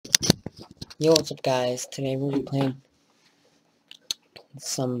Yo, what's up guys? Today we're gonna be playing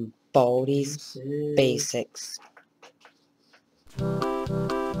some Baldi's Basics. What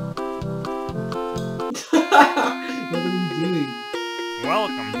are you doing?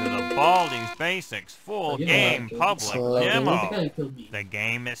 Welcome to the Baldis Basics full game public demo. The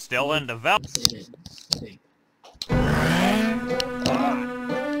game is still in development.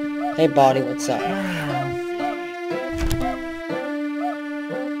 Hey Baldi, what's up?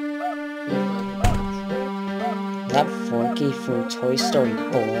 That Forky from Toy Story 4?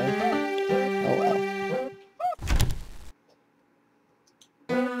 Oh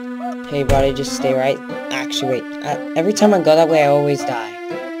well. Hey Baldi, just stay right. Actually, wait. Every time I go that way, I always die.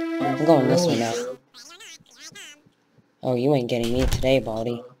 I'm going this way now. Oh, you ain't getting me today,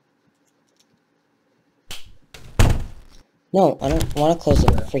 Baldi. No, I don't want to close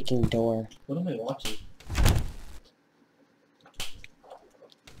the freaking door. What am I watching?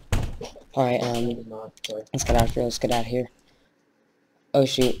 Alright, let's get out of here, let's get out of here. Oh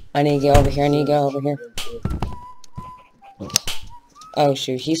shoot, I need to get over here, I need to go over here. Oh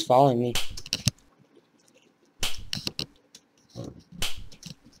shoot, he's following me.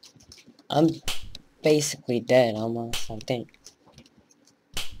 I'm basically dead almost, I think.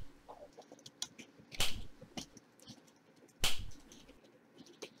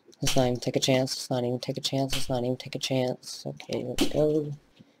 Let's not even take a chance, let's not even take a chance, let's not even take a chance. Okay, let's go.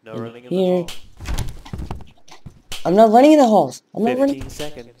 No running in Here. the hall. I'm not running in the halls. I'm not 15 running.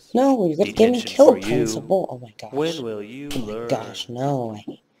 seconds. No, you're gonna get me Detention killed, for you. Principal. Oh my gosh. When will you Oh my learn? gosh, no.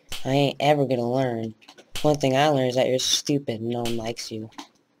 I ain't ever gonna learn. One thing I learned is that you're stupid and no one likes you.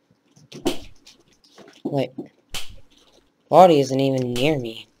 Wait. Baldi isn't even near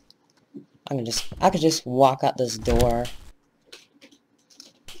me. I could just walk out this door.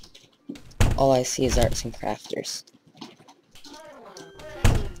 All I see is arts and crafters.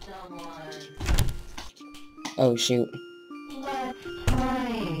 Oh shoot.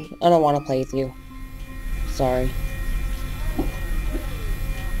 I don't want to play with you. Sorry.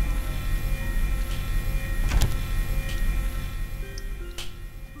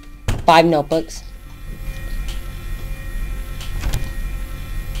 Five notebooks.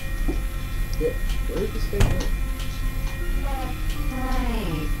 Where did this guy go?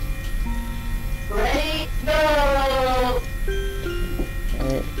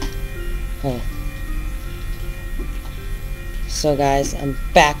 Alright. Huh. So guys, I'm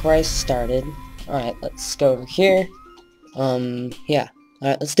back where I started. Alright, let's go over here. Yeah.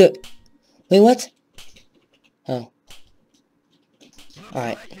 Alright, let's do it. Wait, what? Oh.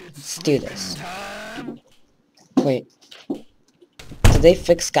 Alright, let's do this. Wait. Did they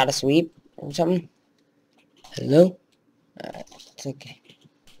fix Gotta Sweep or something? Hello? Alright, it's okay.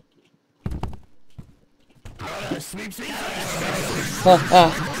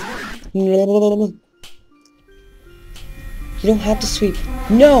 You don't have to sweep.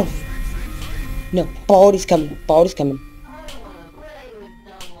 No! No, Baldi's coming. Baldi's coming.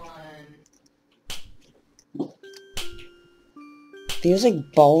 Feels like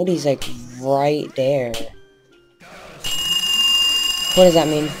Baldi's like right there. What does that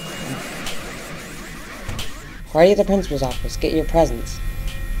mean? Party at the principal's office. Get your presents.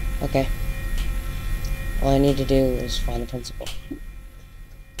 Okay. All I need to do is find the principal.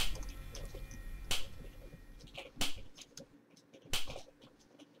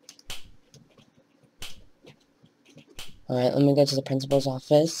 Alright, let me go to the principal's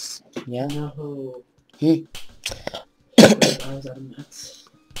office. Yeah. No.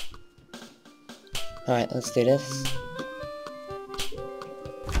 Alright, let's do this.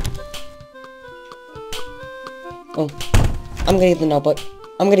 Oh, I'm gonna get the notebook.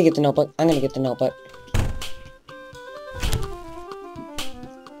 I'm gonna get the notebook. I'm gonna get the notebook.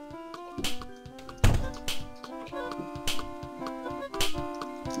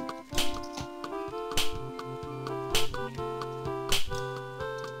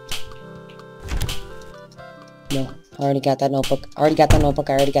 No, I already got that notebook. I already got that notebook.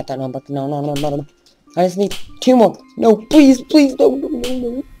 I already got that notebook. No, no, no, no, no. I just need 2 more. No, please, please, no, no, no,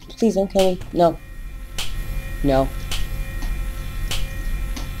 no. Please don't kill me. No. No.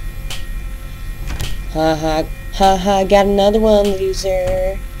 Ha ha, got another one,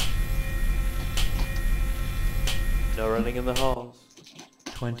 loser. No running in the halls.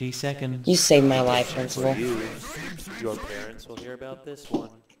 20 seconds. You saved my life, Principal. For you. Your parents will hear about this one.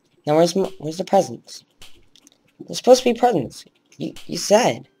 Now where's the presents? There's supposed to be presents. You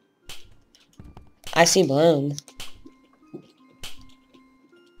said. I see balloons.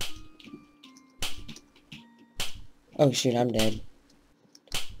 Oh shoot, I'm dead.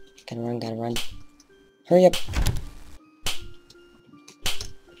 Gotta run. Hurry up.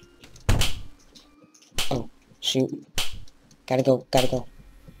 shoot. Gotta go, gotta go.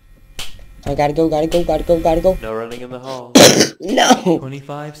 I gotta go, gotta go, gotta go, gotta go. No running in the halls. No!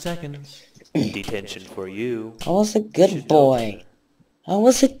 25 seconds. Detention for you. I was a good boy. I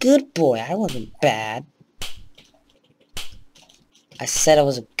was a good boy. I wasn't bad. I said I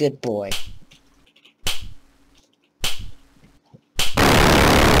was a good boy.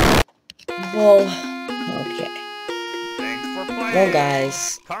 Well, okay. Thanks for playing. Well,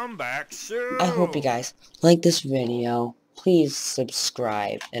 guys, Come back soon. I hope you guys like this video. Please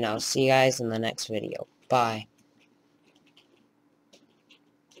subscribe, and I'll see you guys in the next video. Bye.